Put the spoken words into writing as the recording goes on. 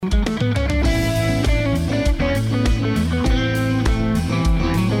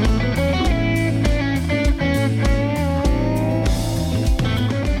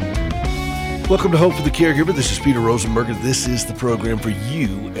Welcome to Hope for the Caregiver. This is Peter Rosenberger. This is the program for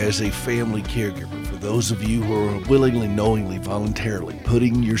you as a family caregiver. For those of you who are willingly, knowingly, voluntarily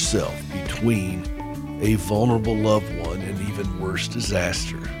putting yourself between a vulnerable loved one and even worse,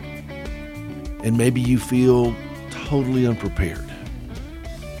 disaster. And maybe you feel totally unprepared.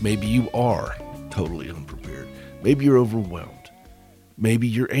 Maybe you are totally unprepared. Maybe you're overwhelmed. Maybe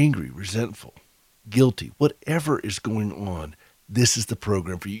you're angry, resentful, guilty. Whatever is going on, this is the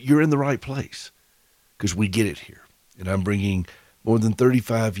program for you. You're in the right place because we get it here. And I'm bringing more than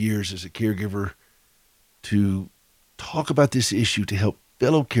 35 years as a caregiver to talk about this issue to help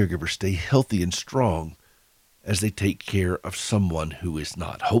fellow caregivers stay healthy and strong as they take care of someone who is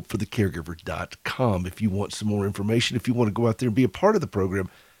not. HopeForTheCaregiver.com. If you want some more information, if you want to go out there and be a part of the program,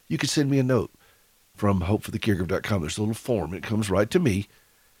 you can send me a note from HopeForTheCaregiver.com. There's a little form. It comes right to me,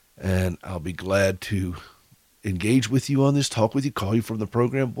 and I'll be glad to engage with you on this, talk with you, call you from the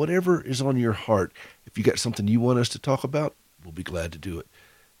program, whatever is on your heart. If you got something you want us to talk about, we'll be glad to do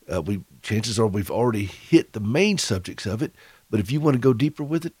it. Chances are we've already hit the main subjects of it, but if you want to go deeper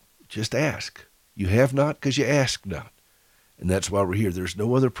with it, just ask. You have not because you ask not. And that's why we're here. There's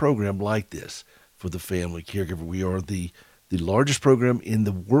no other program like this for the family caregiver. We are the largest program in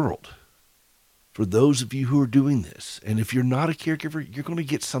the world for those of you who are doing this. And if you're not a caregiver, you're going to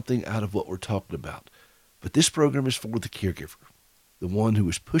get something out of what we're talking about. But this program is for the caregiver, the one who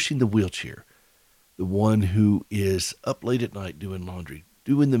is pushing the wheelchair, the one who is up late at night doing laundry,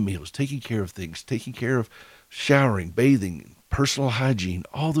 doing the meals, taking care of things, taking care of showering, bathing, personal hygiene,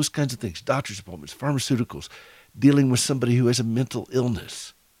 all those kinds of things, doctor's appointments, pharmaceuticals, dealing with somebody who has a mental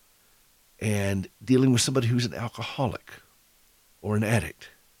illness, and dealing with somebody who's an alcoholic or an addict,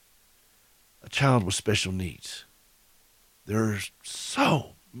 a child with special needs. There's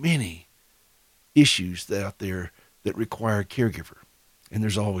so many issues out there that require a caregiver, and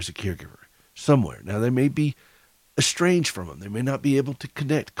there's always a caregiver somewhere. Now, they may be estranged from them. They may not be able to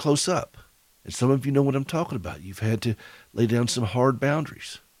connect close up, and some of you know what I'm talking about. You've had to lay down some hard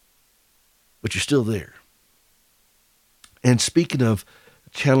boundaries, but you're still there. And speaking of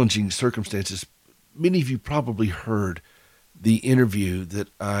challenging circumstances, many of you probably heard the interview that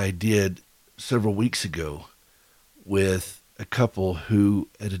I did several weeks ago with a couple who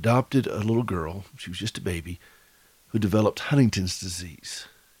had adopted a little girl. She was just a baby who developed Huntington's disease.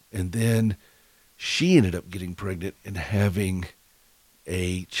 And then she ended up getting pregnant and having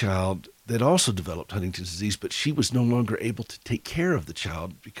a child that also developed Huntington's disease, but she was no longer able to take care of the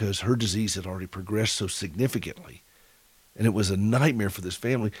child because her disease had already progressed so significantly. And it was a nightmare for this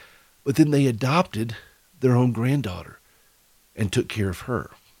family. But then they adopted their own granddaughter and took care of her.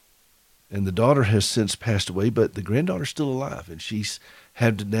 And the daughter has since passed away, but the granddaughter's still alive, and she's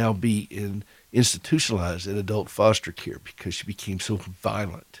had to now be institutionalized in adult foster care because she became so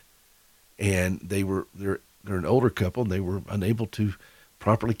violent. And they're an older couple, and they were unable to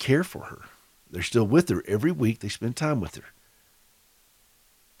properly care for her. They're still with her every week. They spend time with her.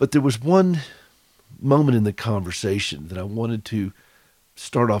 But there was one moment in the conversation that I wanted to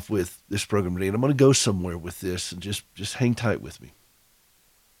start off with this program today, and I'm going to go somewhere with this, and just hang tight with me.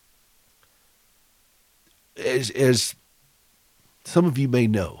 As some of you may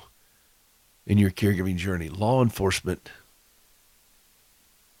know in your caregiving journey, law enforcement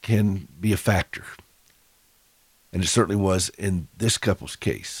can be a factor. And it certainly was in this couple's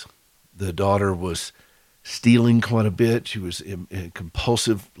case. The daughter was stealing quite a bit. She was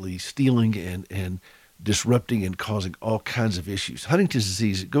compulsively stealing and disrupting and causing all kinds of issues. Huntington's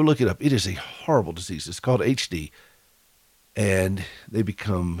disease, go look it up. It is a horrible disease. It's called HD. And they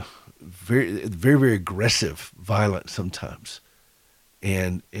become very, very, very aggressive, violent sometimes.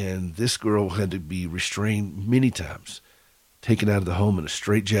 And this girl had to be restrained many times, taken out of the home in a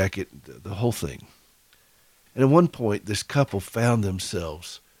straitjacket, the whole thing. And at one point, this couple found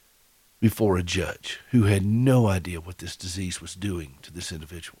themselves before a judge who had no idea what this disease was doing to this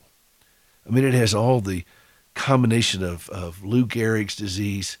individual. I mean, it has all the combination of Lou Gehrig's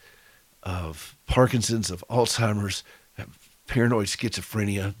disease, of Parkinson's, of Alzheimer's, paranoid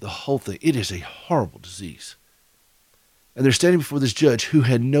schizophrenia, the whole thing. It is a horrible disease. And they're standing before this judge who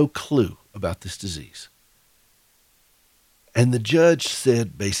had no clue about this disease. And the judge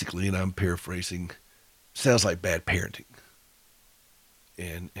said, basically, and I'm paraphrasing, sounds like bad parenting,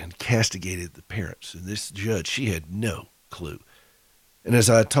 and castigated the parents. And this judge, she had no clue. And as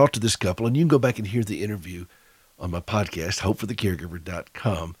I talked to this couple, and you can go back and hear the interview on my podcast,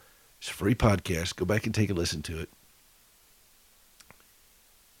 HopeForTheCaregiver.com. It's a free podcast. Go back and take a listen to it.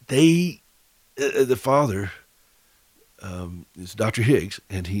 The father is Dr. Higgs,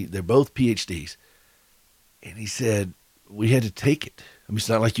 and they're both PhDs. And he said, we had to take it. I mean, it's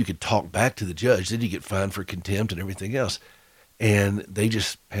not like you could talk back to the judge. Then you get fined for contempt and everything else. And they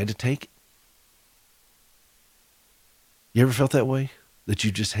just had to take it. You ever felt that way? That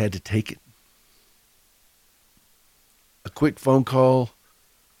you just had to take it? A quick phone call,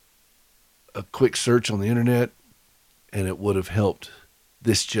 a quick search on the internet, and it would have helped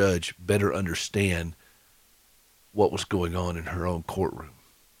this judge better understand what was going on in her own courtroom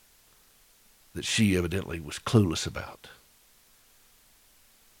that she evidently was clueless about.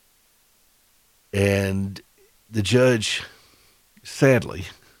 And the judge, sadly,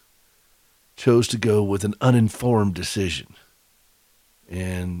 chose to go with an uninformed decision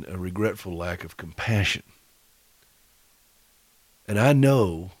and a regretful lack of compassion. And I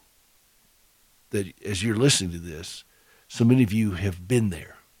know that as you're listening to this, so many of you have been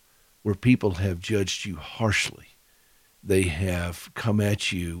there where people have judged you harshly. They have come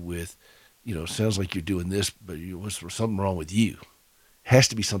at you with, sounds like you're doing this, but was something wrong with you. Has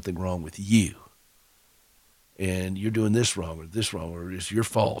to be something wrong with you. And you're doing this wrong, or it's your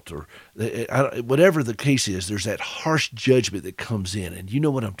fault, or whatever the case is, there's that harsh judgment that comes in. And you know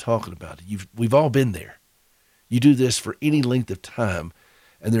what I'm talking about. We've all been there. You do this for any length of time,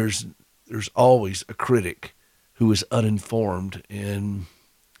 and there's always a critic who is uninformed and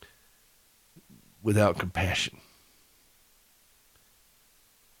without compassion.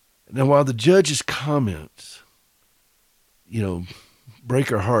 Now, while the judge's comments,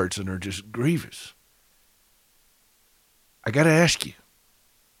 break our hearts and are just grievous, I got to ask you,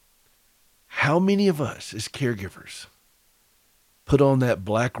 how many of us as caregivers put on that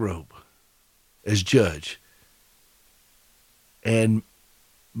black robe as judge and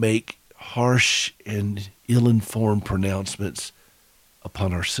make harsh and ill-informed pronouncements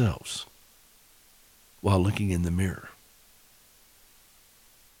upon ourselves while looking in the mirror?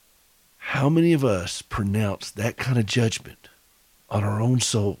 How many of us pronounce that kind of judgment on our own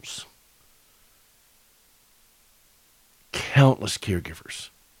souls? Countless caregivers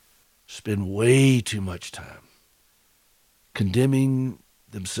spend way too much time condemning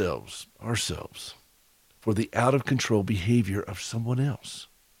themselves, ourselves, for the out-of-control behavior of someone else.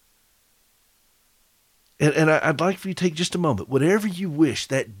 And I'd like for you to take just a moment. Whatever you wish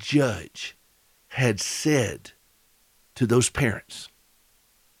that judge had said to those parents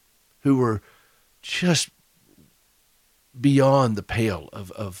who were just beyond the pale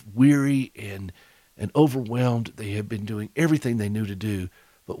of weary and overwhelmed. They have been doing everything they knew to do.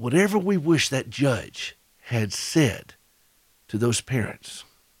 But whatever we wish that judge had said to those parents,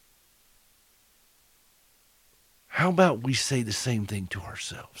 how about we say the same thing to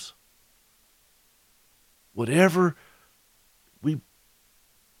ourselves? Whatever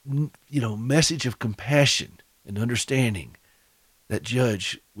message of compassion and understanding that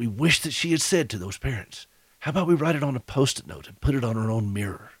judge, we wish that she had said to those parents, how about we write it on a Post-it note and put it on our own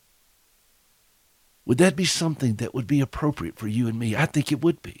mirror? Would that be something that would be appropriate for you and me? I think it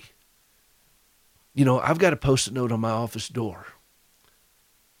would be. I've got a Post-it note on my office door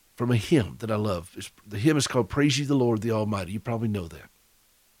from a hymn that I love. The hymn is called Praise Ye the Lord, the Almighty. You probably know that.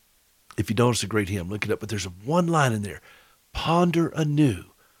 If you don't, it's a great hymn. Look it up. But there's one line in there. Ponder anew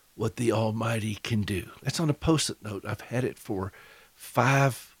what the Almighty can do. That's on a Post-it note. I've had it for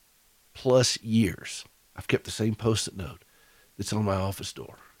 5+ years. I've kept the same Post-it note that's on my office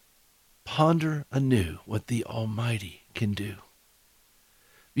door. Ponder anew what the Almighty can do.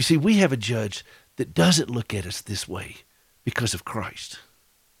 You see, we have a judge that doesn't look at us this way because of Christ.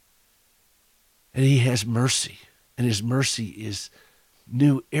 And he has mercy, and his mercy is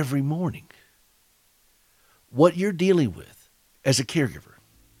new every morning. What you're dealing with as a caregiver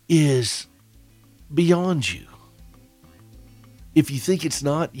is beyond you. If you think it's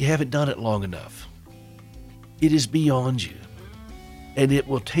not, you haven't done it long enough. It is beyond you. And it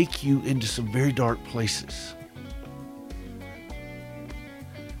will take you into some very dark places.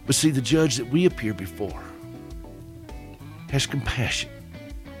 But see, the judge that we appear before has compassion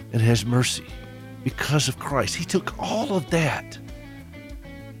and has mercy because of Christ. He took all of that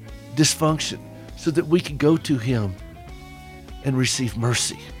dysfunction so that we can go to him and receive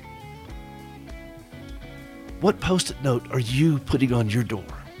mercy. What Post-it note are you putting on your door?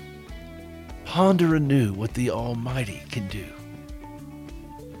 Ponder anew what the Almighty can do.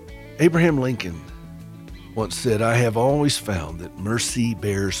 Abraham Lincoln once said, I have always found that mercy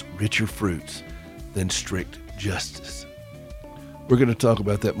bears richer fruits than strict justice. We're going to talk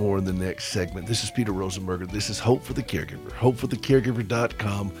about that more in the next segment. This is Peter Rosenberger. This is Hope for the Caregiver.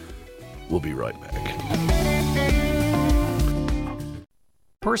 HopeForTheCaregiver.com. We'll be right back.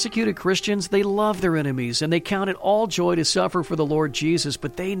 Persecuted Christians, they love their enemies, and they count it all joy to suffer for the Lord Jesus,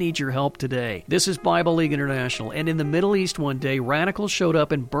 but they need your help today. This is Bible League International, and in the Middle East one day, radicals showed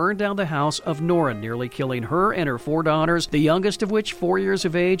up and burned down the house of Nora, nearly killing her and her 4 daughters, the youngest of which, 4 years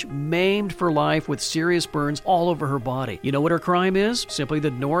of age, maimed for life with serious burns all over her body. You know what her crime is? Simply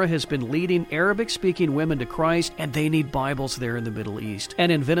that Nora has been leading Arabic-speaking women to Christ, and they need Bibles there in the Middle East.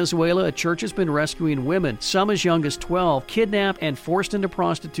 And in Venezuela, a church has been rescuing women, some as young as 12, kidnapped and forced into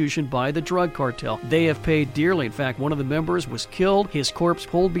prostitution by the drug cartel. They have paid dearly. In fact, one of the members was killed, his corpse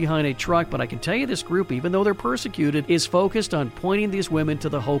pulled behind a truck. But I can tell you this group, even though they're persecuted, is focused on pointing these women to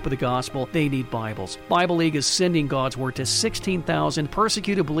the hope of the gospel. They need Bibles. Bible League is sending God's Word to 16,000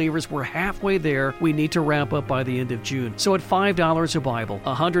 persecuted believers. We're halfway there. We need to wrap up by the end of June. So at $5 a Bible,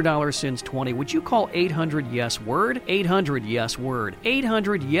 $100 sends 20. Would you call 800-YES-WORD? 800-YES-WORD.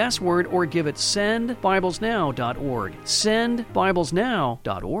 800-YES-WORD, or give it sendbiblesnow.org.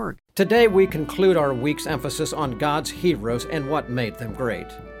 Sendbiblesnow.org. Today we conclude our week's emphasis on God's heroes and what made them great.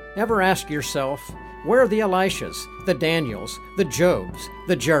 Ever ask yourself, where are the Elishas, the Daniels, the Jobs,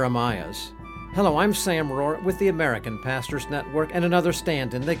 the Jeremiahs? Hello, I'm Sam Rohr with the American Pastors Network and another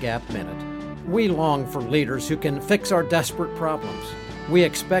Stand in the Gap Minute. We long for leaders who can fix our desperate problems. We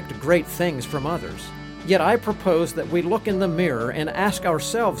expect great things from others. Yet I propose that we look in the mirror and ask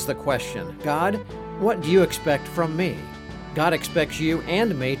ourselves the question, God, what do you expect from me? God expects you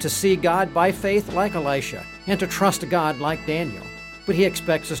and me to see God by faith like Elisha and to trust God like Daniel. But He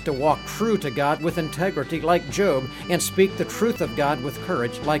expects us to walk true to God with integrity like Job and speak the truth of God with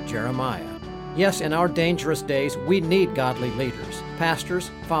courage like Jeremiah. Yes, in our dangerous days, we need godly leaders, pastors,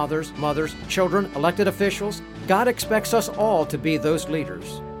 fathers, mothers, children, elected officials. God expects us all to be those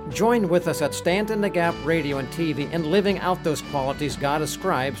leaders. Join with us at Stand in the Gap Radio and TV in living out those qualities God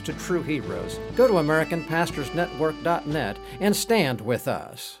ascribes to true heroes. Go to AmericanPastorsNetwork.net and stand with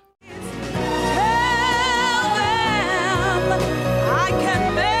us.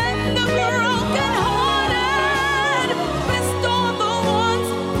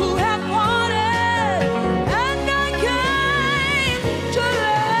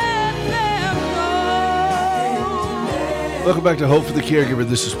 Welcome back to Hope for the Caregiver.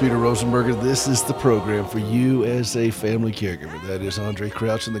 This is Peter Rosenberger. This is the program for you as a family caregiver. That is Andre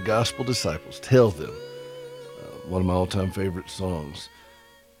Crouch and the Gospel Disciples. Tell them, one of my all-time favorite songs,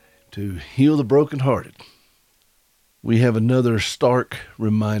 to heal the brokenhearted. We have another stark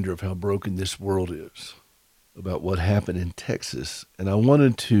reminder of how broken this world is, about what happened in Texas. And I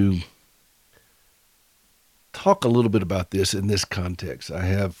wanted to talk a little bit about this in this context. I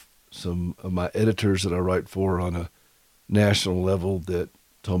have some of my editors that I write for on a national level that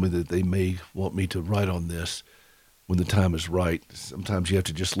told me that they may want me to write on this when the time is right. Sometimes you have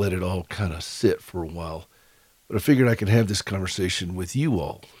to just let it all kind of sit for a while. But I figured I could have this conversation with you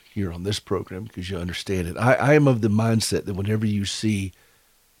all here on this program because you understand it. I am of the mindset that whenever you see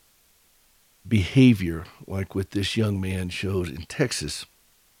behavior like what this young man showed in Texas,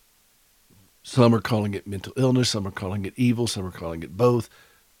 some are calling it mental illness, some are calling it evil, some are calling it both,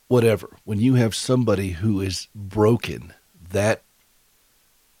 whatever. When you have somebody who is broken that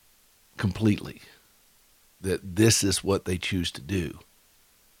completely, that this is what they choose to do,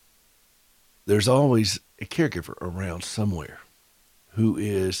 there's always a caregiver around somewhere who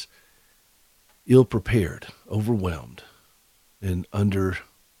is ill-prepared, overwhelmed, and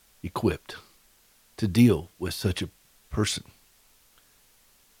under-equipped to deal with such a person.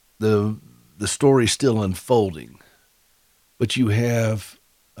 The story's still unfolding, but you have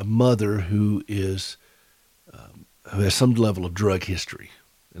a mother who is who has some level of drug history.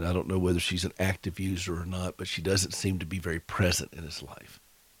 And I don't know whether she's an active user or not, but she doesn't seem to be very present in his life.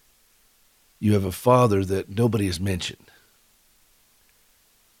 You have a father that nobody has mentioned.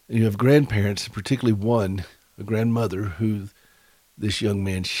 And you have grandparents, particularly one, a grandmother, who this young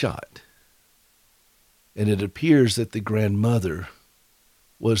man shot. And it appears that the grandmother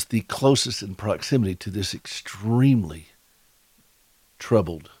was the closest in proximity to this extremely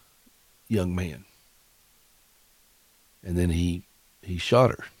troubled young man. And then he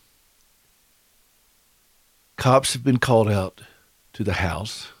shot her. Cops have been called out to the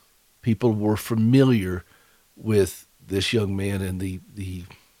house. People were familiar with this young man and the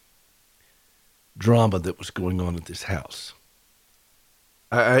drama that was going on at this house.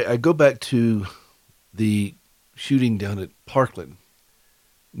 I go back to the shooting down at Parkland,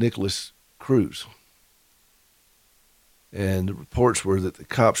 Nicholas Cruz. And the reports were that the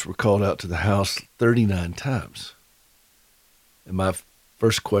cops were called out to the house 39 times. And my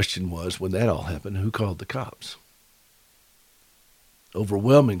first question was, when that all happened, who called the cops?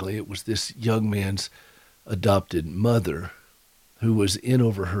 Overwhelmingly, it was this young man's adopted mother who was in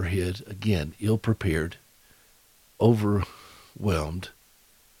over her head, again, ill-prepared, overwhelmed,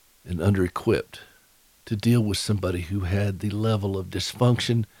 and under-equipped to deal with somebody who had the level of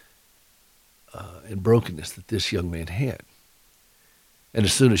dysfunction and brokenness that this young man had. And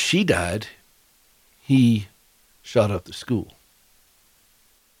as soon as she died, he shot up the school.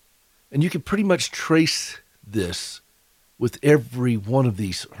 And you can pretty much trace this with every one of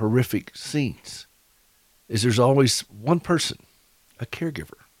these horrific scenes, is there's always one person, a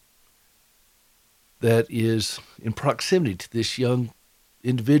caregiver, that is in proximity to this young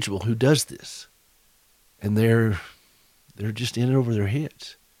individual who does this. And they're just in over their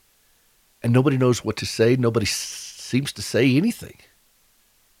heads. And nobody knows what to say. Nobody seems to say anything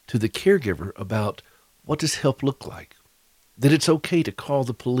to the caregiver about what does help look like. That it's okay to call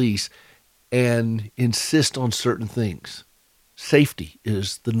the police and insist on certain things. Safety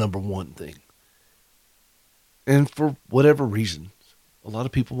is the number one thing. And for whatever reason, a lot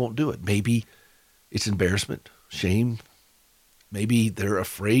of people won't do it. Maybe it's embarrassment, shame. Maybe they're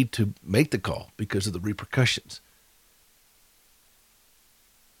afraid to make the call because of the repercussions.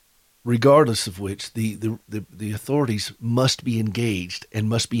 Regardless of which, the authorities must be engaged and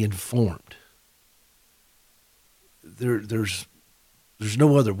must be informed. There's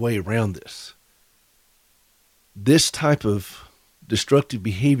no other way around this. This type of destructive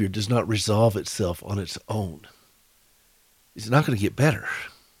behavior does not resolve itself on its own. It's not going to get better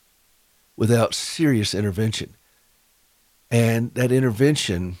without serious intervention. And that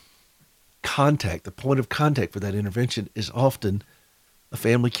intervention contact, the point of contact for that intervention is often a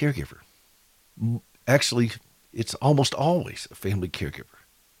family caregiver. Actually, it's almost always a family caregiver.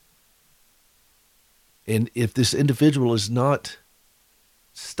 And if this individual is not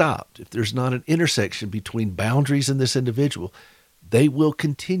stopped, if there's not an intersection between boundaries in this individual, they will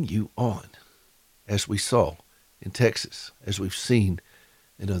continue on, as we saw in Texas, as we've seen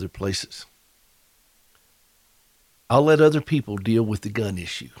in other places. I'll let other people deal with the gun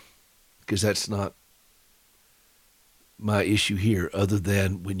issue, because that's not my issue here, other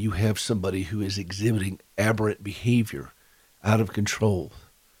than when you have somebody who is exhibiting aberrant behavior, out of control,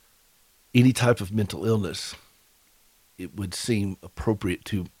 any type of mental illness, it would seem appropriate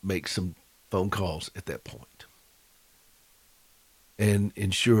to make some phone calls at that point and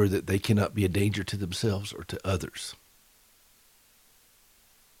ensure that they cannot be a danger to themselves or to others.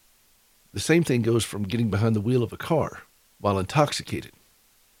 The same thing goes from getting behind the wheel of a car while intoxicated,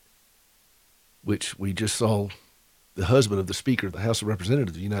 which we just saw the husband of the Speaker of the House of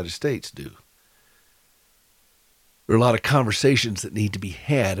Representatives of the United States do. There are a lot of conversations that need to be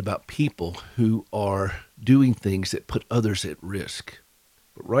had about people who are doing things that put others at risk.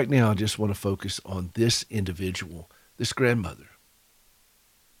 But right now, I just want to focus on this individual, this grandmother.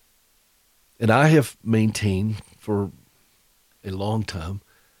 And I have maintained for a long time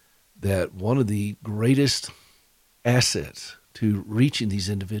that one of the greatest assets to reaching these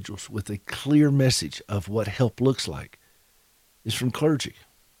individuals with a clear message of what help looks like is from clergy.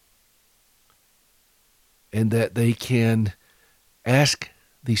 And that they can ask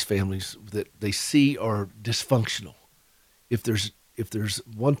these families that they see are dysfunctional. If there's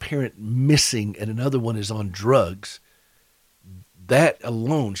one parent missing and another one is on drugs, that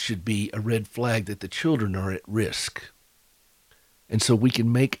alone should be a red flag that the children are at risk. And so we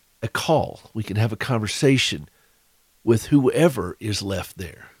can make a call. We can have a conversation with whoever is left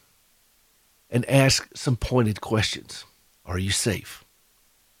there and ask some pointed questions. Are you safe?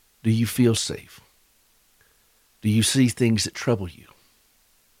 Do you feel safe? Do you see things that trouble you?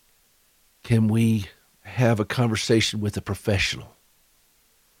 Can we have a conversation with a professional?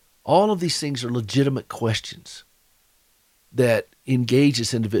 All of these things are legitimate questions that engage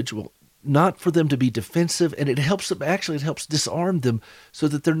this individual, not for them to be defensive, and it helps them, actually it helps disarm them so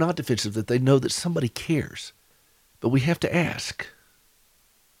that they're not defensive, that they know that somebody cares. But we have to ask.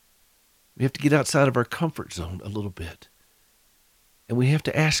 We have to get outside of our comfort zone a little bit. And we have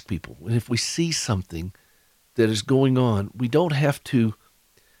to ask people. And if we see something that is going on, we don't have to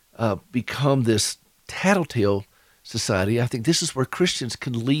become this tattletale society. I think this is where Christians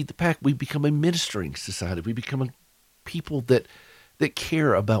can lead the pack. We become a ministering society. We become a people that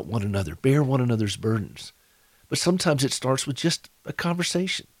care about one another, bear one another's burdens. But sometimes it starts with just a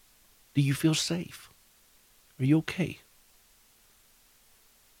conversation. Do you feel safe? Are you okay?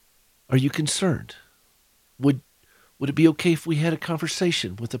 Are you concerned? Would it be okay if we had a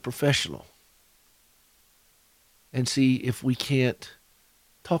conversation with a professional and see if we can't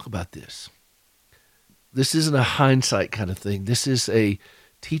talk about this? This isn't a hindsight kind of thing. This is a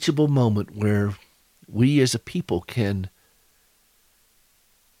teachable moment where we as a people can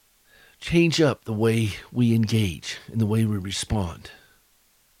change up the way we engage and the way we respond.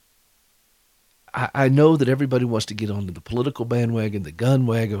 I know that everybody wants to get onto the political bandwagon, the gun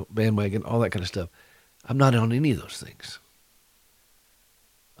bandwagon, all that kind of stuff. I'm not on any of those things.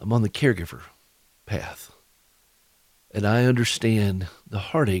 I'm on the caregiver path. And I understand the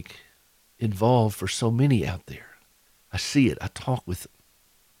heartache involved for so many out there. I see it. I talk with them.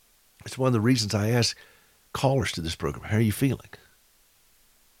 It's one of the reasons I ask callers to this program, how are you feeling?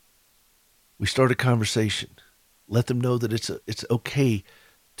 We start a conversation. Let them know that it's okay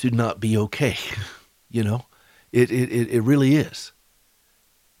to not be okay. You know, it really is.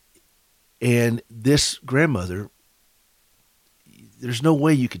 And this grandmother, there's no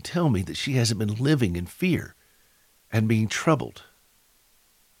way you can tell me that she hasn't been living in fear and being troubled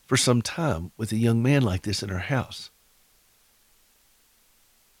for some time with a young man like this in her house.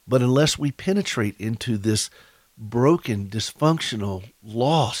 But unless we penetrate into this broken, dysfunctional,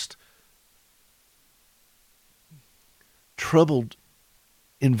 lost, troubled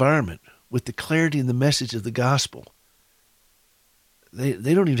environment with the clarity and the message of the gospel, they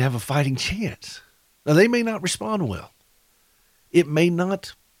don't even have a fighting chance. Now, they may not respond well. It may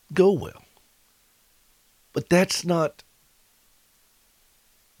not go well. But that's not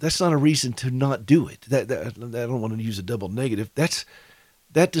a reason to not do it. I don't want to use a double negative.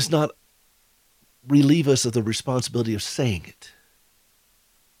 That does not relieve us of the responsibility of saying it.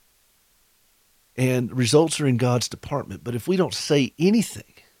 And results are in God's department. But if we don't say anything,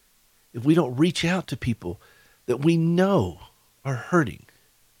 if we don't reach out to people that we know are hurting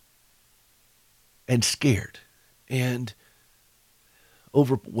and scared and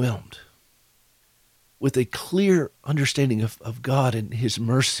overwhelmed with a clear understanding of God and his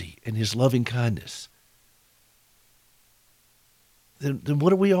mercy and his loving kindness, then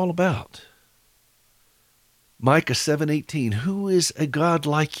what are we all about? Micah 7:18, who is a God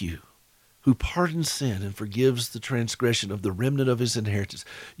like you, who pardons sin and forgives the transgression of the remnant of his inheritance?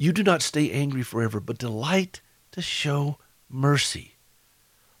 You do not stay angry forever, but delight to show mercy.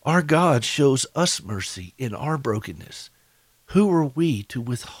 Our God shows us mercy in our brokenness. Who are we to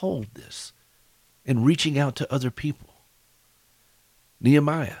withhold this and reaching out to other people?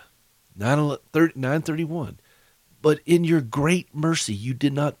 Nehemiah 9:31. But in your great mercy you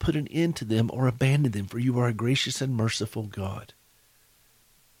did not put an end to them or abandon them, for you are a gracious and merciful God.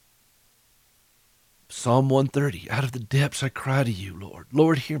 Psalm 130, out of the depths I cry to you, Lord.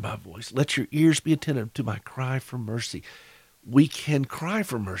 Lord, hear my voice. Let your ears be attentive to my cry for mercy. We can cry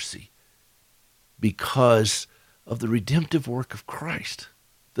for mercy because of the redemptive work of Christ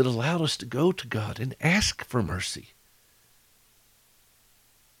that allowed us to go to God and ask for mercy.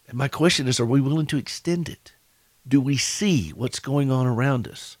 And my question is, are we willing to extend it? Do we see what's going on around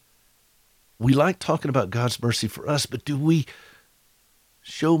us? We like talking about God's mercy for us, but do we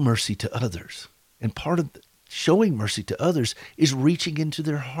show mercy to others? And part of showing mercy to others is reaching into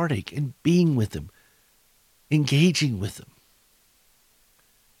their heartache and being with them, engaging with them.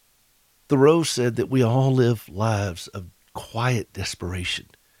 Thoreau said that we all live lives of quiet desperation.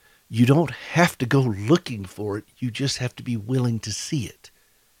 You don't have to go looking for it. You just have to be willing to see it.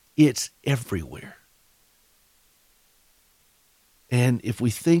 It's everywhere. And if we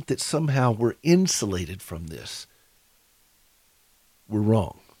think that somehow we're insulated from this, we're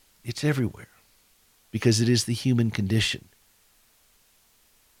wrong. It's everywhere because it is the human condition.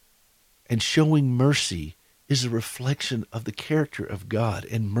 And showing mercy is a reflection of the character of God.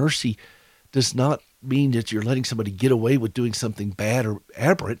 And mercy does not mean that you're letting somebody get away with doing something bad or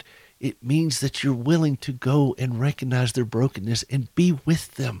aberrant. It means that you're willing to go and recognize their brokenness and be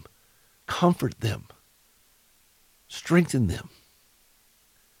with them, comfort them, strengthen them.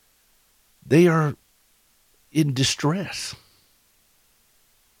 They are in distress.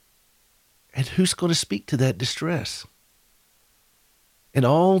 And who's going to speak to that distress? And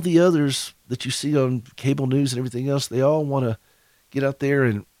all the others that you see on cable news and everything else, they all want to get out there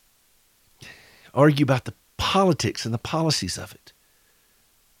and argue about the politics and the policies of it.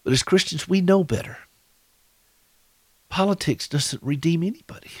 But as Christians, we know better. Politics doesn't redeem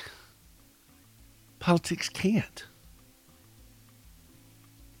anybody. Politics can't.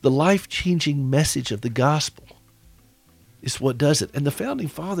 The life-changing message of the gospel is what does it. And the founding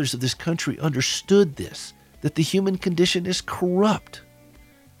fathers of this country understood this, that the human condition is corrupt.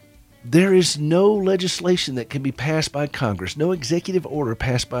 There is no legislation that can be passed by Congress, no executive order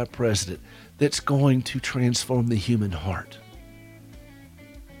passed by a president that's going to transform the human heart.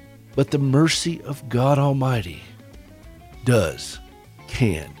 But the mercy of God Almighty does,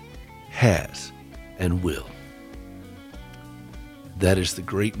 can, has, and will. That is the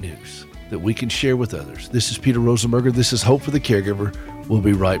great news that we can share with others. This is Peter Rosenberger. This is Hope for the Caregiver. We'll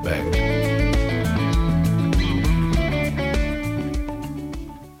be right back.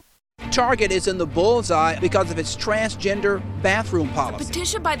 Target is in the bullseye because of its transgender bathroom policy. A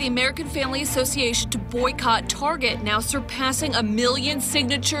petition by the American Family Association to boycott Target now surpassing 1 million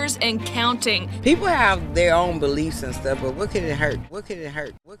signatures and counting. People have their own beliefs and stuff, but what could it hurt? What could it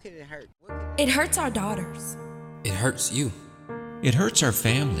hurt? What could it hurt? It hurts our daughters. It hurts you. It hurts our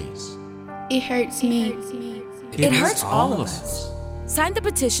families. It hurts me. It hurts all of us. Sign the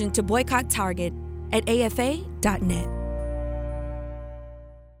petition to boycott Target at afa.net.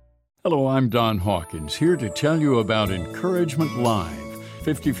 Hello, I'm Don Hawkins, here to tell you about Encouragement Live,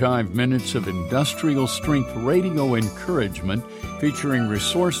 55 minutes of industrial-strength radio encouragement featuring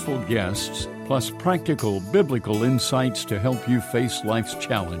resourceful guests, plus practical biblical insights to help you face life's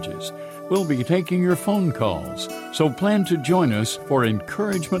challenges. We'll be taking your phone calls, so plan to join us for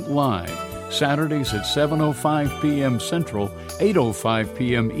Encouragement Live, Saturdays at 7:05 p.m. Central, 8:05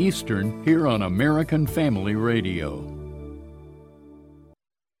 p.m. Eastern, here on American Family Radio.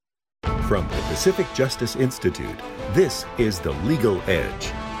 From the Pacific Justice Institute, this is The Legal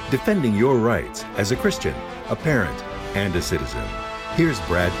Edge, defending your rights as a Christian, a parent, and a citizen. Here's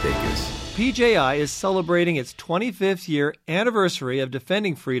Brad Dacus. PJI is celebrating its 25th year anniversary of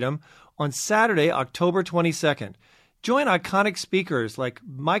defending freedom on Saturday, October 22nd. Join iconic speakers like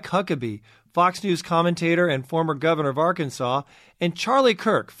Mike Huckabee, Fox News commentator and former governor of Arkansas, and Charlie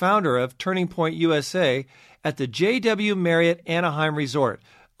Kirk, founder of Turning Point USA, at the JW Marriott Anaheim Resort,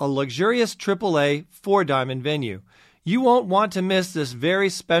 a luxurious AAA four-diamond venue. You won't want to miss this very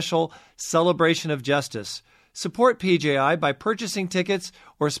special celebration of justice. Support PJI by purchasing tickets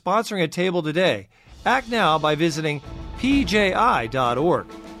or sponsoring a table today. Act now by visiting pji.org.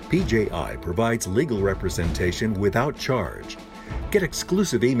 PJI provides legal representation without charge. Get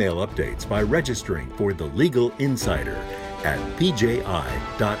exclusive email updates by registering for The Legal Insider at pji.org.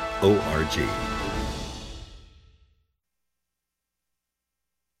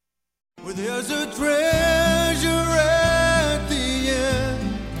 Where there's a treasure at the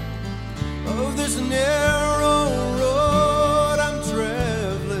end of this narrow road I'm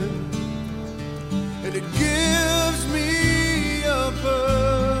traveling, and it gives me a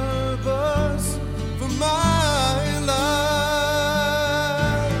purpose for my life.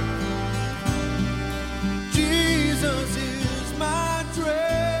 Jesus is my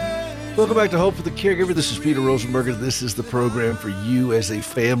treasure. Welcome back to Hope for the Caregiver. This is Peter Rosenberger. This is the program for you as a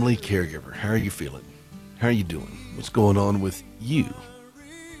family caregiver. How are you feeling? How are you doing? What's going on with you?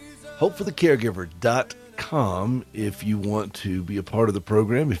 HopeForTheCaregiver.com if you want to be a part of the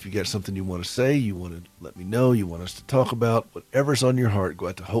program. If you got something you want to say, you want to let me know, you want us to talk about, whatever's on your heart, go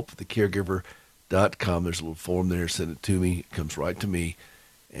out to HopeForTheCaregiver.com. There's a little form there. Send it to me. It comes right to me,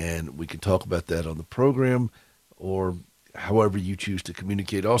 and we can talk about that on the program or however you choose to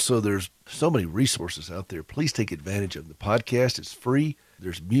communicate. Also, there's so many resources out there. Please take advantage of them. The podcast is free.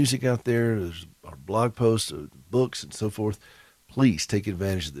 There's music out there. There's our blog posts, books, and so forth. Please take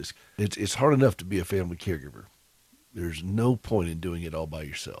advantage of this. It's hard enough to be a family caregiver. There's no point in doing it all by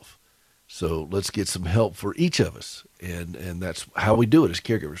yourself. So let's get some help for each of us. And that's how we do it as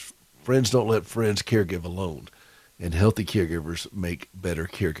caregivers. Friends don't let friends caregive alone. And healthy caregivers make better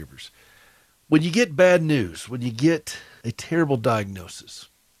caregivers. When you get bad news, when you get a terrible diagnosis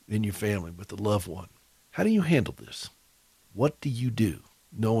in your family with a loved one, how do you handle this? What do you do,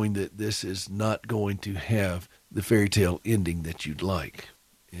 knowing that this is not going to have the fairy tale ending that you'd like,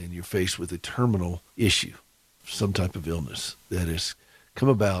 and you're faced with a terminal issue, some type of illness that has come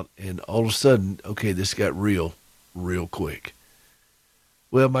about, and all of a sudden, okay, this got real quick.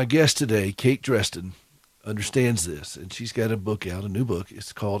 Well, my guest today, Kate Dreston, understands this, and she's got a book out, a new book.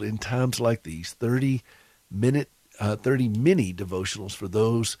 It's called In Times Like These, 30 mini devotionals for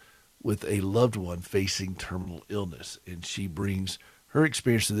those with a loved one facing terminal illness. And she brings her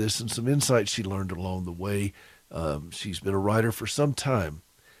experience to this and some insights she learned along the way. She's been a writer for some time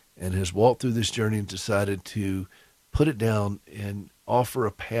and has walked through this journey and decided to put it down and offer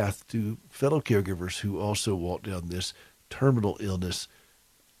a path to fellow caregivers who also walk down this terminal illness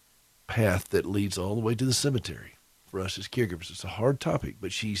path that leads all the way to the cemetery for us as caregivers. It's a hard topic,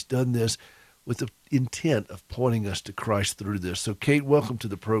 but she's done this with the intent of pointing us to Christ through this. So, Kate, welcome to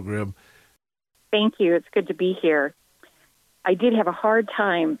the program. Thank you. It's good to be here. I did have a hard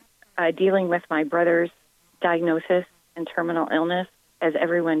time dealing with my brother's diagnosis and terminal illness, as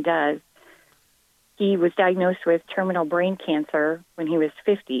everyone does. He was diagnosed with terminal brain cancer when he was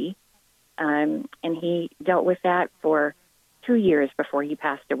 50, and he dealt with that for 2 years before he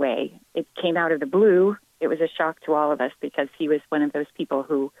passed away. It came out of the blue. It was a shock to all of us because he was one of those people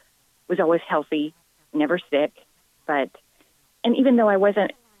who was always healthy, never sick. But And even though I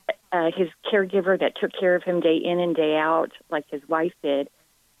wasn't his caregiver that took care of him day in and day out like his wife did,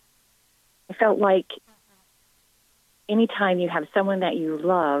 I felt like anytime you have someone that you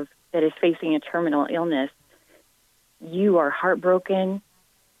love that is facing a terminal illness, you are heartbroken,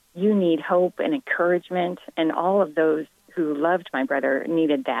 you need hope and encouragement, and all of those who loved my brother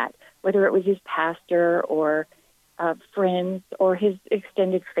needed that, whether it was his pastor or friends or his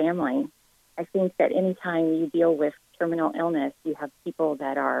extended family. I think that anytime you deal with terminal illness, you have people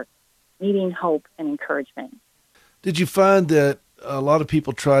that are needing hope and encouragement. Did you find that a lot of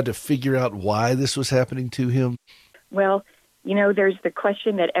people tried to figure out why this was happening to him? Well, there's the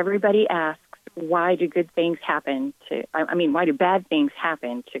question that everybody asks, why do good things happen to, why do bad things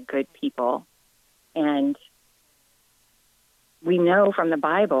happen to good people? And we know from the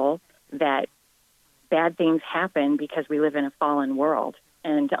Bible that bad things happen because we live in a fallen world.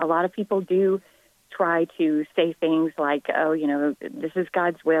 And a lot of people do try to say things like, this is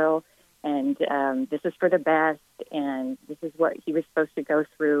God's will, and this is for the best, and this is what he was supposed to go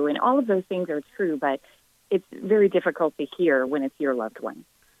through. And all of those things are true, but it's very difficult to hear when it's your loved one.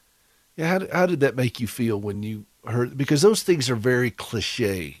 Yeah, how did that make you feel when you heard? Because those things are very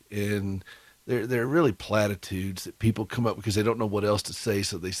cliche, and they're really platitudes that people come up because they don't know what else to say,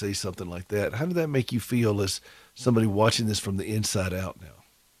 so they say something like that. How did that make you feel as somebody watching this from the inside out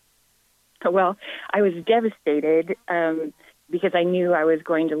now? Well, I was devastated because I knew I was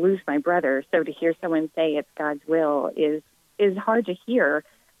going to lose my brother. So to hear someone say it's God's will is hard to hear.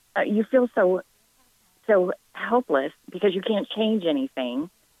 You feel so helpless because you can't change anything.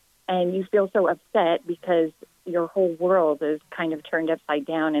 And you feel so upset because your whole world is kind of turned upside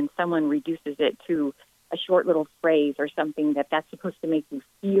down, and someone reduces it to a short little phrase or something that's supposed to make you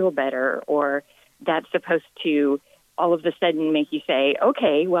feel better, or that's supposed to all of a sudden make you say,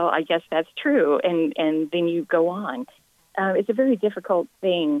 okay, well, I guess that's true. And then you go on. It's a very difficult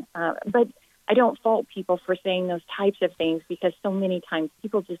thing. But I don't fault people for saying those types of things because so many times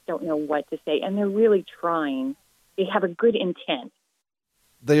people just don't know what to say, and they're really trying. They have a good intent.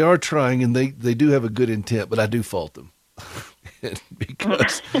 They are trying, and they do have a good intent, but I do fault them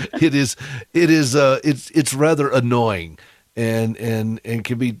because it's rather annoying and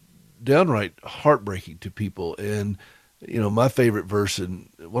can be downright heartbreaking to people. And my favorite verse, and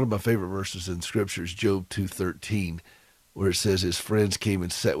one of my favorite verses in Scripture is Job 2:13, where it says his friends came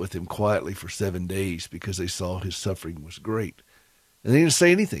and sat with him quietly for 7 days because they saw his suffering was great, and they didn't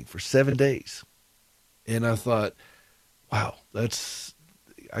say anything for 7 days. And I thought, wow,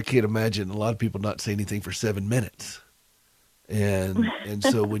 I can't imagine a lot of people not say anything for 7 minutes. And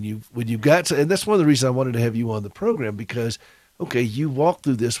so when you got to, and that's one of the reasons I wanted to have you on the program, because, okay, you walked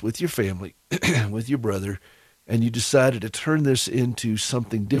through this with your family, with your brother, and you decided to turn this into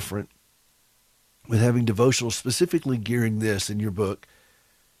something different with having devotionals, specifically gearing this in your book.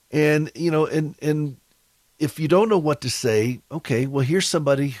 And, and if you don't know what to say, okay, well, here's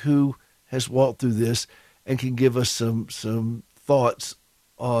somebody who has walked through this and can give us some thoughts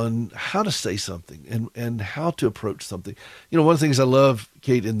on how to say something and how to approach something. One of the things I love,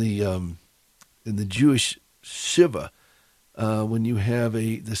 Kate, in the Jewish Shiva, when you have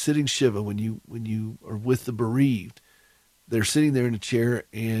the sitting Shiva, when you are with the bereaved, they're sitting there in a chair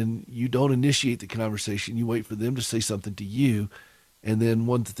and you don't initiate the conversation. You wait for them to say something to you. And then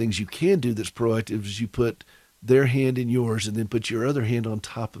one of the things you can do that's proactive is you put their hand in yours and then put your other hand on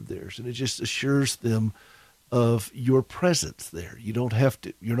top of theirs. And it just assures them of your presence there. You don't have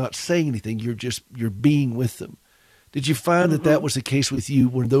to, you're not saying anything. You're being with them. Did you find that was the case with you,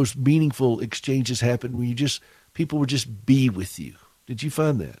 where those meaningful exchanges happened, where people would just be with you? Did you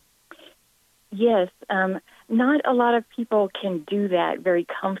find that? Yes. Not a lot of people can do that very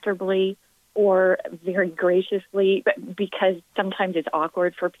comfortably or very graciously, because sometimes it's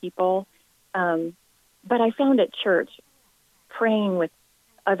awkward for people. But I found at church, praying with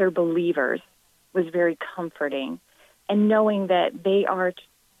other believers was very comforting, and knowing that they are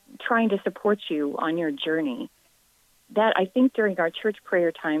trying to support you on your journey. That, I think, during our church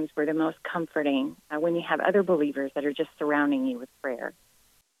prayer times were the most comforting, when you have other believers that are just surrounding you with prayer.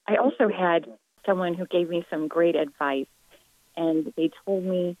 I also had someone who gave me some great advice, and they told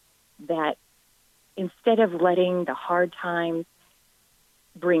me that instead of letting the hard times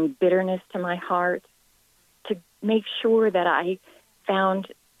bring bitterness to my heart, to make sure that I found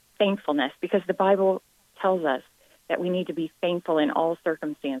thankfulness, because the Bible tells us that we need to be thankful in all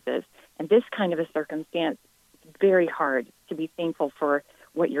circumstances. And this kind of a circumstance, it's very hard to be thankful for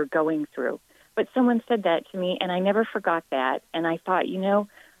what you're going through. But someone said that to me, and I never forgot that. And I thought,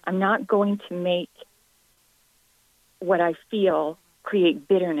 I'm not going to make what I feel create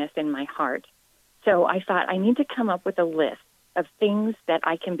bitterness in my heart. So I thought I need to come up with a list of things that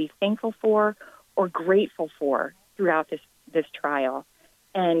I can be thankful for or grateful for throughout this trial.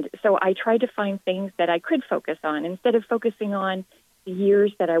 And so I tried to find things that I could focus on instead of focusing on the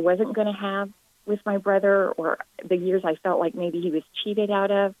years that I wasn't going to have with my brother or the years I felt like maybe he was cheated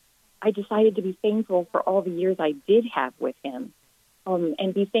out of. I decided to be thankful for all the years I did have with him,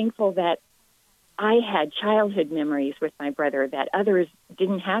 and be thankful that I had childhood memories with my brother that others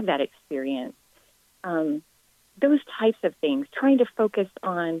didn't have that experience. Those types of things, trying to focus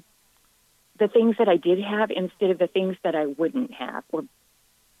on the things that I did have instead of the things that I wouldn't have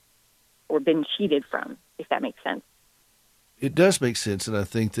or been cheated from, if that makes sense. It does make sense, and I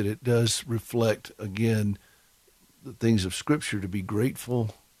think that it does reflect, again, the things of Scripture, to be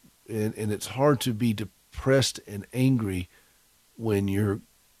grateful, and it's hard to be depressed and angry when you're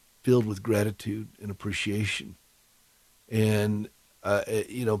filled with gratitude and appreciation. And,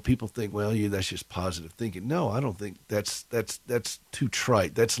 people think, well, that's just positive thinking. No, I don't think that's too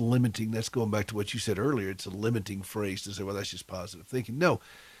trite. That's limiting. That's going back to what you said earlier. It's a limiting phrase to say, well, that's just positive thinking. No,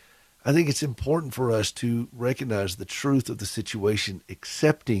 I think it's important for us to recognize the truth of the situation,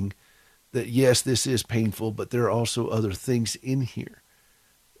 accepting that, yes, this is painful, but there are also other things in here.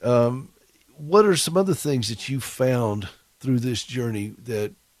 What are some other things that you found through this journey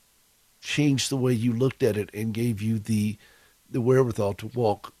that changed the way you looked at it and gave you the wherewithal to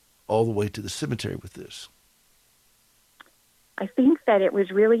walk all the way to the cemetery with this? I think that it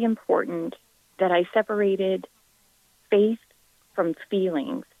was really important that I separated faith from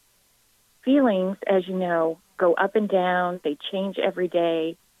feelings. Feelings, as you know, go up and down. They change every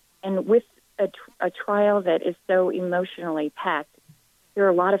day. And with a trial that is so emotionally packed, there are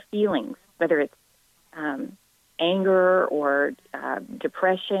a lot of feelings, whether it's anger or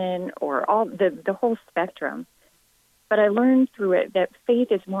depression or all the whole spectrum. But I learned through it that faith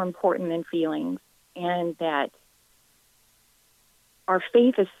is more important than feelings, and that our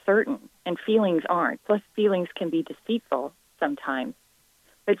faith is certain and feelings aren't. Plus, feelings can be deceitful sometimes.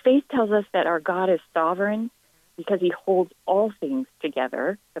 But faith tells us that our God is sovereign because he holds all things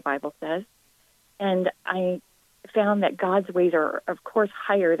together, the Bible says. And I found that God's ways are, of course,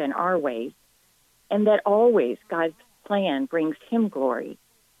 higher than our ways, and that always God's plan brings him glory.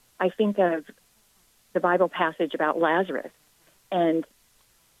 I think of the Bible passage about Lazarus, and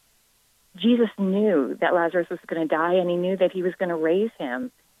Jesus knew that Lazarus was going to die, and he knew that he was going to raise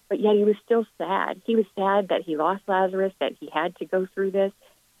him, but yet he was still sad. He was sad that he lost Lazarus, that he had to go through this,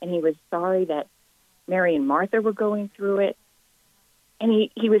 and he was sorry that Mary and Martha were going through it. And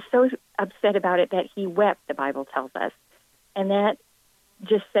he was so upset about it that he wept, the Bible tells us. And that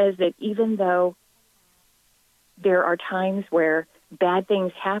just says that even though there are times where bad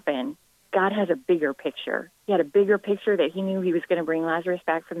things happen, God has a bigger picture. He had a bigger picture that he knew he was going to bring Lazarus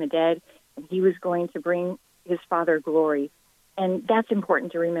back from the dead, and he was going to bring his Father glory. And that's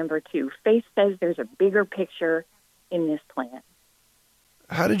important to remember, too. Faith says there's a bigger picture in this plan.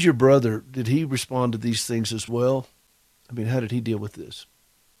 How did your brother, did he respond to these things as well? I mean, how did he deal with this?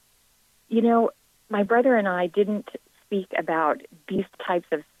 You know, my brother and I didn't speak about these types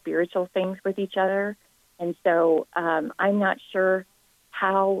of spiritual things with each other. And so I'm not sure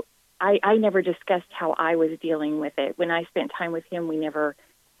how, I never discussed how I was dealing with it. When I spent time with him, we never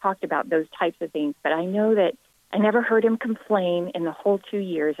talked about those types of things. But I know that I never heard him complain in the whole 2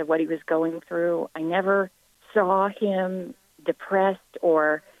 years of what he was going through. I never saw him depressed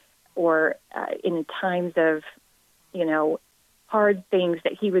or in times of, hard things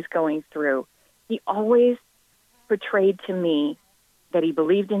that he was going through. He always portrayed to me that he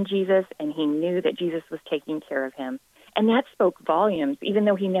believed in Jesus and he knew that Jesus was taking care of him. And that spoke volumes. Even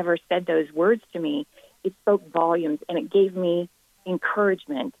though he never said those words to me, it spoke volumes, and it gave me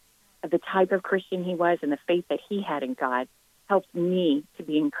encouragement of the type of Christian he was and the faith that he had in God. Helped me to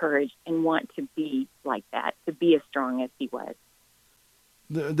be encouraged and want to be like that, to be as strong as he was.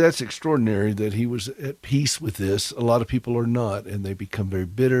 That's extraordinary that he was at peace with this. A lot of people are not, and they become very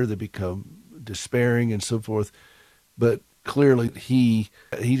bitter, they become despairing and so forth. But clearly he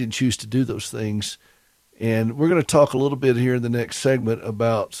didn't choose to do those things. And we're going to talk a little bit here in the next segment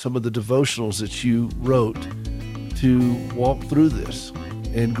about some of the devotionals that you wrote to walk through this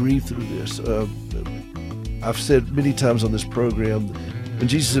and grieve through this. I've said many times on this program, when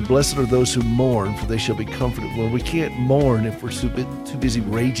Jesus said, "Blessed are those who mourn, for they shall be comforted." Well, we can't mourn if we're too busy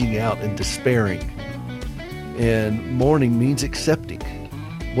raging out and despairing. And mourning means accepting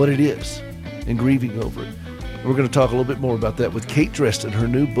what it is and grieving over it. We're going to talk a little bit more about that with Kate Dreston. Her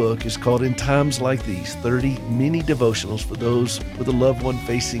new book is called In Times Like These, 30 Mini Devotionals for Those with a Loved One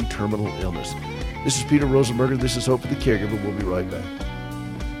Facing Terminal Illness. This is Peter Rosenberger. This is Hope for the Caregiver. We'll be right back.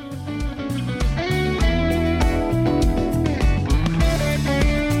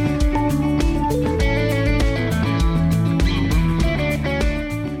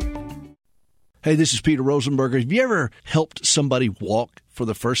 Hey, this is Peter Rosenberger. Have you ever helped somebody walk for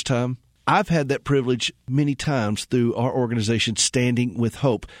the first time? I've had that privilege many times through our organization, Standing with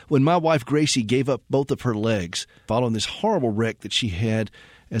Hope. When my wife, Gracie, gave up both of her legs following this horrible wreck that she had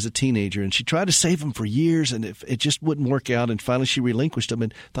as a teenager, and she tried to save them for years, and it just wouldn't work out, and finally she relinquished them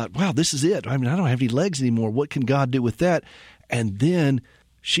and thought, wow, this is it. I mean, I don't have any legs anymore. What can God do with that? And then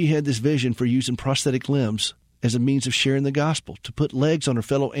she had this vision for using prosthetic limbs as a means of sharing the gospel, to put legs on her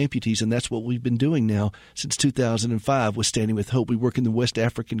fellow amputees, and that's what we've been doing now since 2005 with Standing with Hope. We work in the West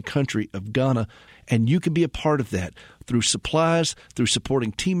African country of Ghana, and you can be a part of that through supplies, through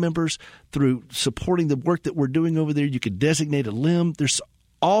supporting team members, through supporting the work that we're doing over there. You could designate a limb. There's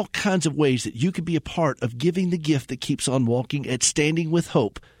all kinds of ways that you could be a part of giving the gift that keeps on walking at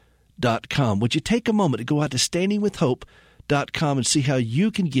standingwithhope.com. Would you take a moment to go out to standingwithhope.com and see how you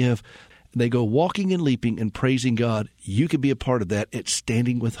can give? They go walking and leaping and praising God. You can be a part of that at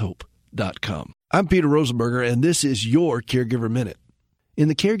standingwithhope.com. I'm Peter Rosenberger, and this is your Caregiver Minute. In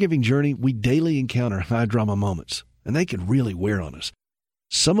the caregiving journey, we daily encounter high-drama moments, and they can really wear on us.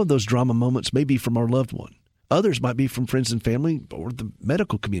 Some of those drama moments may be from our loved one. Others might be from friends and family or the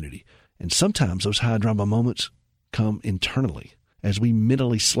medical community. And sometimes those high-drama moments come internally as we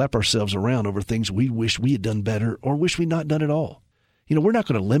mentally slap ourselves around over things we wish we had done better or wish we'd not done at all. You know, we're not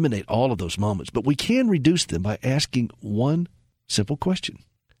going to eliminate all of those moments, but we can reduce them by asking one simple question.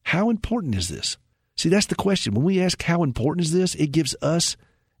 How important is this? See, that's the question. When we ask how important is this, it gives us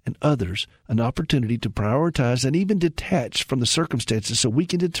and others an opportunity to prioritize and even detach from the circumstances so we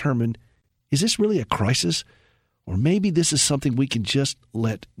can determine, is this really a crisis? Or maybe this is something we can just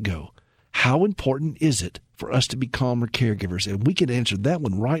let go. How important is it for us to be calmer caregivers? And we can answer that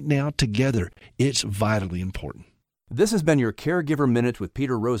one right now together. It's vitally important. This has been your Caregiver Minute with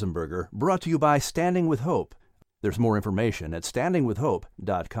Peter Rosenberger, brought to you by Standing with Hope. There's more information at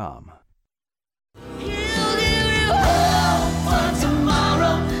standingwithhope.com.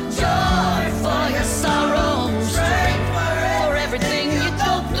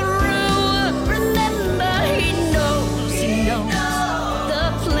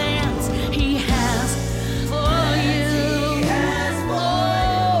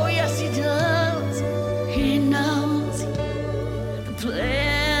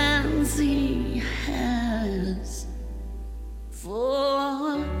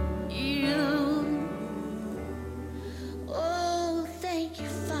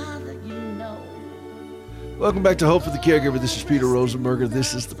 Welcome back to Hope for the Caregiver. This is Peter Rosenberger.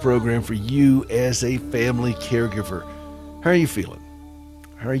 This is the program for you as a family caregiver. How are you feeling?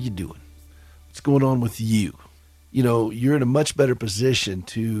 How are you doing? What's going on with you? You know, you're in a much better position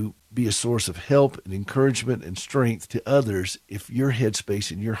to be a source of help and encouragement and strength to others if your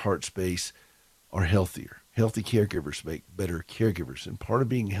headspace and your heart space are healthier. Healthy caregivers make better caregivers. And part of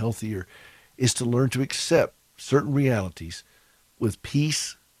being healthier is to learn to accept certain realities with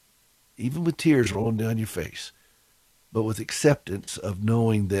peace, even with tears rolling down your face, but with acceptance of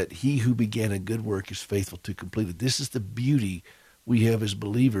knowing that he who began a good work is faithful to complete it. This is the beauty we have as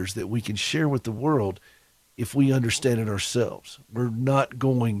believers that we can share with the world if we understand it ourselves. We're not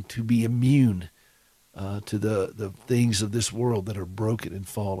going to be immune to the things of this world that are broken and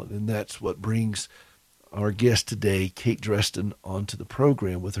fallen, and that's what brings our guest today, Kate Dreston, onto the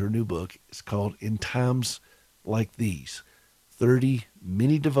program with her new book. It's called In Times Like These, 30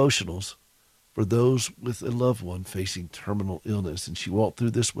 mini devotionals for those with a loved one facing terminal illness. And she walked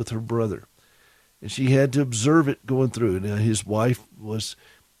through this with her brother. And she had to observe it going through. Now, his wife was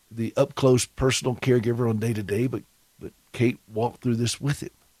the up-close personal caregiver on day-to-day, but Kate walked through this with him.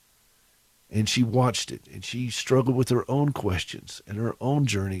 And she watched it, and she struggled with her own questions and her own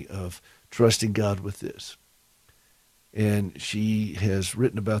journey of trusting God with this. And she has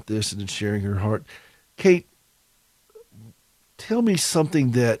written about this and is sharing her heart. Kate, tell me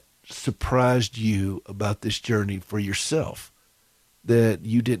something that surprised you about this journey for yourself that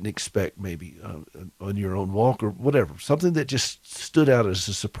you didn't expect maybe on your own walk or whatever, something that just stood out as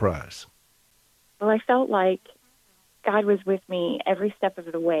a surprise. Well, I felt like God was with me every step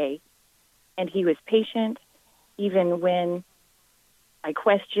of the way, and he was patient even when I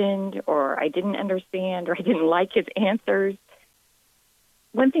questioned or I didn't understand or I didn't like his answers.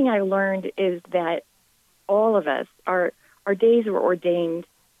 One thing I learned is that all of us, our days were ordained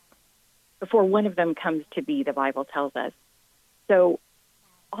before one of them comes to be, the Bible tells us. So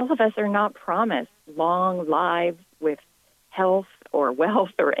all of us are not promised long lives with health or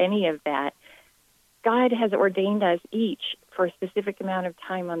wealth or any of that. God has ordained us each for a specific amount of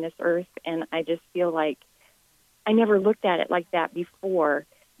time on this earth, and I just feel like I never looked at it like that before,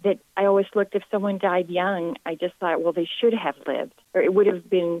 that I always looked, if someone died young, I just thought, well, they should have lived. or it would have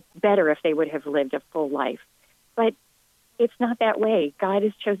been better if they would have lived a full life. But it's not that way. God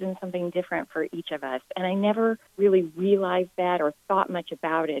has chosen something different for each of us. And I never really realized that or thought much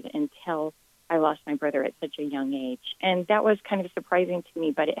about it until I lost my brother at such a young age. And that was kind of surprising to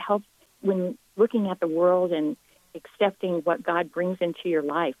me, but it helps when looking at the world and accepting what God brings into your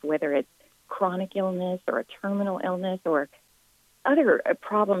life, whether it's chronic illness or a terminal illness or other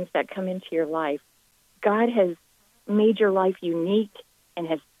problems that come into your life. God has made your life unique and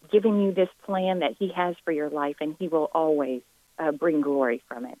has given you this plan that he has for your life, and he will always bring glory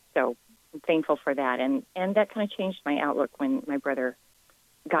from it. So I'm thankful for that. And that kind of changed my outlook when my brother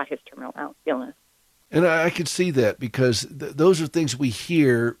got his terminal illness. And I could see that because those are things we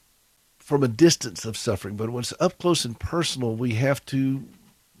hear from a distance of suffering. But when it's up close and personal, we have to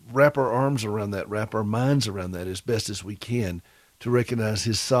wrap our arms around that, wrap our minds around that as best as we can to recognize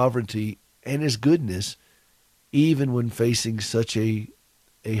his sovereignty and his goodness, even when facing such a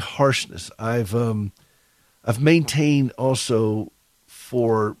harshness. I've maintained also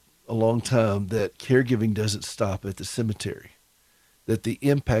for a long time that caregiving doesn't stop at the cemetery, that the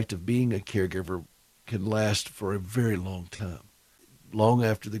impact of being a caregiver can last for a very long time, long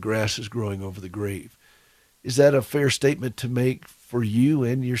after the grass is growing over the grave. Is that a fair statement to make for you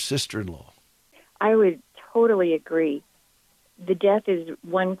and your sister-in-law? I would totally agree. The death is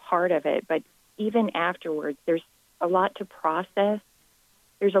one part of it, but even afterwards, there's a lot to process.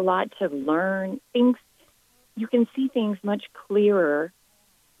 There's a lot to learn. You can see things much clearer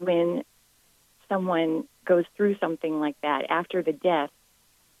when someone goes through something like that after the death.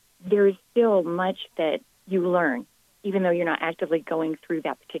 There is still much that you learn, even though you're not actively going through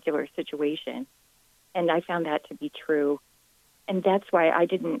that particular situation. And I found that to be true. And that's why I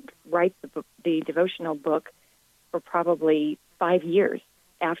didn't write the devotional book for probably 5 years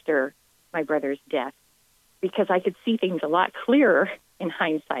after my brother's death, because I could see things a lot clearer in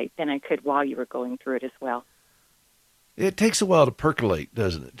hindsight than I could while you were going through it as well. It takes a while to percolate,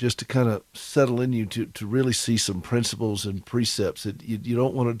 doesn't it? Just to kind of settle in you to really see some principles and precepts. You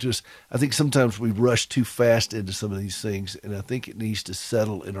don't want to just, I think sometimes we rush too fast into some of these things, and I think it needs to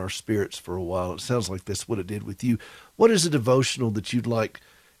settle in our spirits for a while. It sounds like that's what it did with you. What is a devotional that you'd like?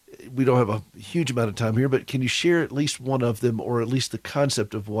 We don't have a huge amount of time here, but can you share at least one of them, or at least the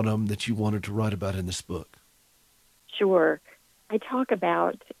concept of one of them that you wanted to write about in this book? Sure. I talk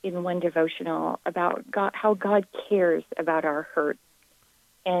about in one devotional about God, how God cares about our hurt.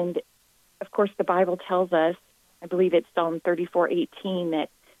 And, of course, the Bible tells us, I believe it's Psalm 34:18, that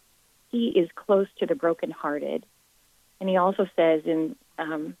he is close to the brokenhearted. And he also says in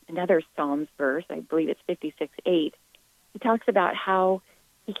another Psalms verse, I believe it's 56:8, he talks about how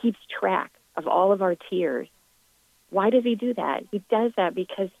he keeps track of all of our tears. Why does he do that? He does that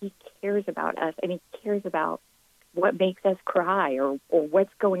because he cares about us, and he cares about what makes us cry or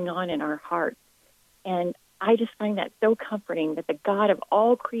what's going on in our hearts. And I just find that so comforting that the God of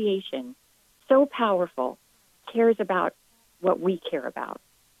all creation, so powerful, cares about what we care about.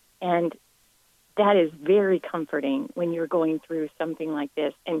 And that is very comforting when you're going through something like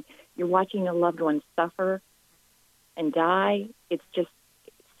this and you're watching a loved one suffer and die. It's just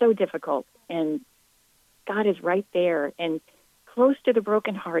so difficult. And God is right there and close to the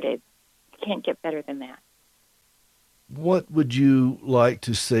brokenhearted. You can't get better than that. What would you like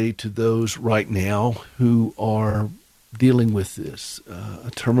to say to those right now who are dealing with this, a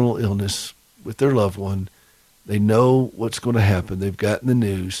terminal illness with their loved one? They know what's going to happen. They've gotten the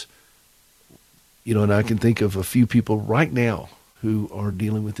news. And I can think of a few people right now who are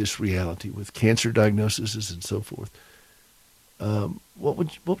dealing with this reality, with cancer diagnoses and so forth. What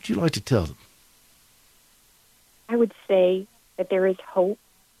would you like to tell them? I would say that there is hope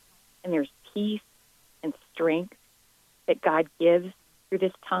and there's peace and strength that God gives through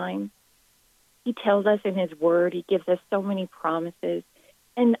this time. He tells us in his word, he gives us so many promises.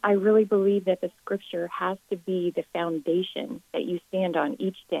 And I really believe that the scripture has to be the foundation that you stand on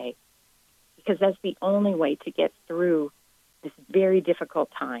each day, because that's the only way to get through this very difficult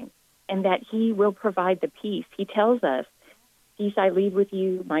time, and that he will provide the peace. He tells us, peace I leave with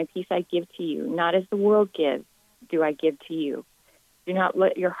you, my peace I give to you. Not as the world gives, do I give to you. Do not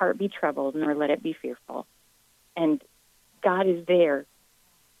let your heart be troubled, nor let it be fearful. And God is there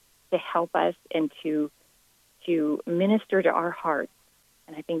to help us and to minister to our hearts.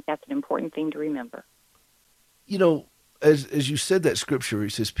 And I think that's an important thing to remember. As you said that scripture,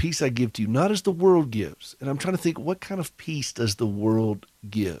 it says, peace I give to you, not as the world gives. And I'm trying to think, what kind of peace does the world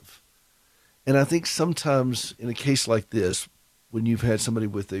give? And I think sometimes in a case like this, when you've had somebody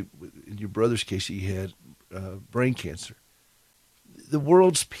in your brother's case, he had brain cancer, the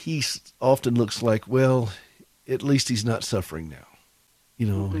world's peace often looks like, well, at least he's not suffering now.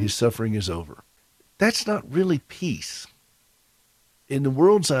 his suffering is over. That's not really peace. In the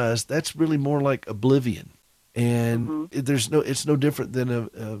world's eyes, that's really more like oblivion. And it's no different than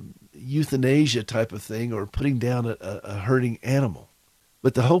a euthanasia type of thing or putting down a hurting animal.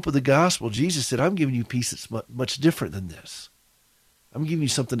 But the hope of the gospel, Jesus said, I'm giving you peace that's much different than this. I'm giving you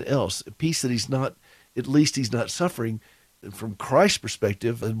something else, a peace that at least he's not suffering. And from Christ's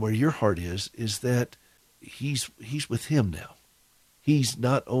perspective, and where your heart is that he's with him now. He's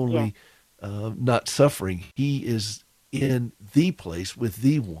not only not suffering, he is in the place with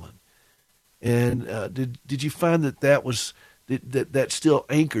the one. And did you find that still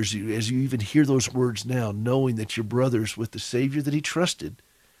anchors you as you even hear those words now, knowing that your brother's with the Savior that he trusted,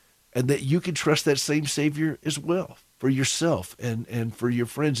 and that you can trust that same Savior as well for yourself and for your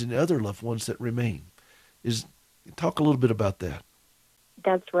friends and other loved ones that remain? Talk a little bit about that.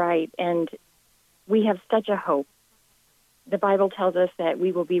 That's right. And we have such a hope. The Bible tells us that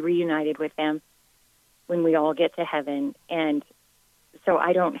we will be reunited with them when we all get to heaven. And so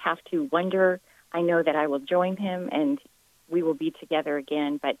I don't have to wonder. I know that I will join him and we will be together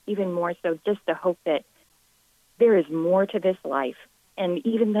again. But even more so, just the hope that there is more to this life. And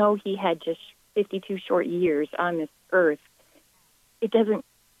even though he had just 52 short years on this earth, it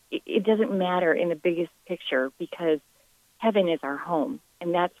doesn't matter in the biggest picture, because heaven is our home,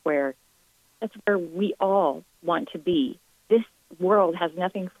 and that's where we all want to be. This world has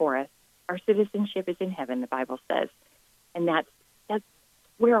nothing for us. Our citizenship is in heaven, the Bible says, and that's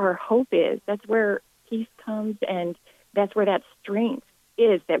where our hope is. That's where peace comes, and that's where that strength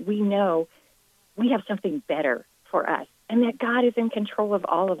is, that we know we have something better for us, and that God is in control of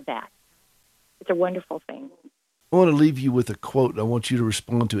all of that. It's a wonderful thing. I want to leave you with a quote, and I want you to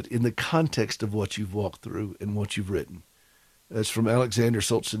respond to it in the context of what you've walked through and what you've written. It's from Alexander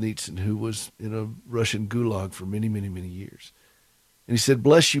Solzhenitsyn, who was in a Russian gulag for many, many, many years. And he said,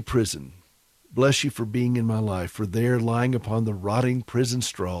 "Bless you, prison. Bless you for being in my life, for there, lying upon the rotting prison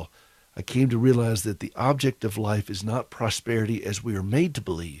straw, I came to realize that the object of life is not prosperity as we are made to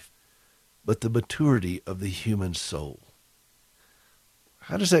believe, but the maturity of the human soul."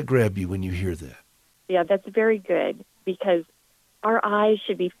 How does that grab you when you hear that? Yeah, that's very good, because our eyes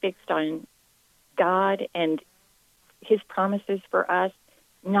should be fixed on God and his promises for us,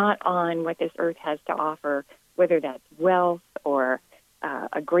 not on what this earth has to offer, whether that's wealth or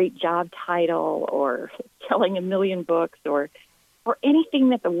a great job title or selling 1 million books or anything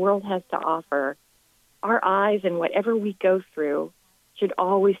that the world has to offer. Our eyes and whatever we go through should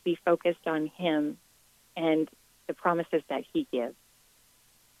always be focused on him and the promises that he gives.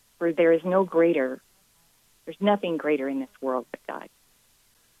 For there's nothing greater in this world but God.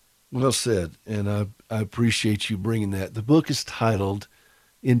 Well said, and I appreciate you bringing that. The book is titled,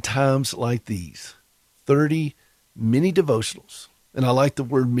 In Times Like These, 30 Mini Devotionals. And I like the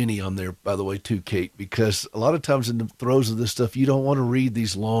word mini on there, by the way, too, Kate, because a lot of times in the throes of this stuff, you don't want to read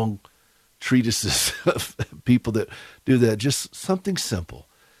these long treatises of people that do that. Just something simple.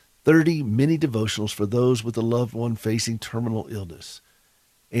 30 mini devotionals for those with a loved one facing terminal illness.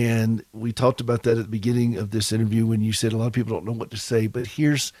 And we talked about that at the beginning of this interview when you said a lot of people don't know what to say, but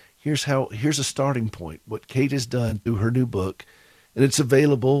here's a starting point, what Kate has done through her new book, and it's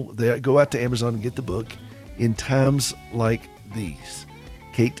available. Go out to Amazon and get the book, In Times Like These,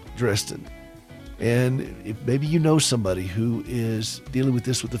 Kate Dreston. And if maybe you know somebody who is dealing with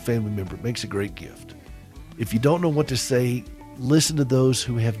this with a family member, it makes a great gift. If you don't know what to say, listen to those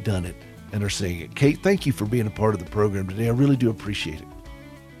who have done it and are saying it. Kate, thank you for being a part of the program today. I really do appreciate it.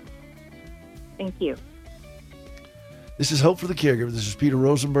 Thank you. This is Hope for the Caregiver. This is Peter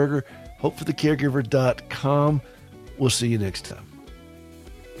Rosenberger, hopeforthecaregiver.com. We'll see you next time.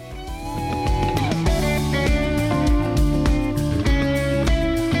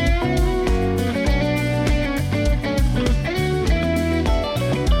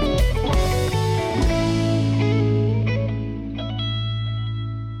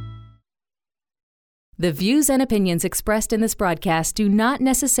 The views and opinions expressed in this broadcast do not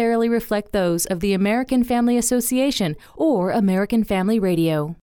necessarily reflect those of the American Family Association or American Family Radio.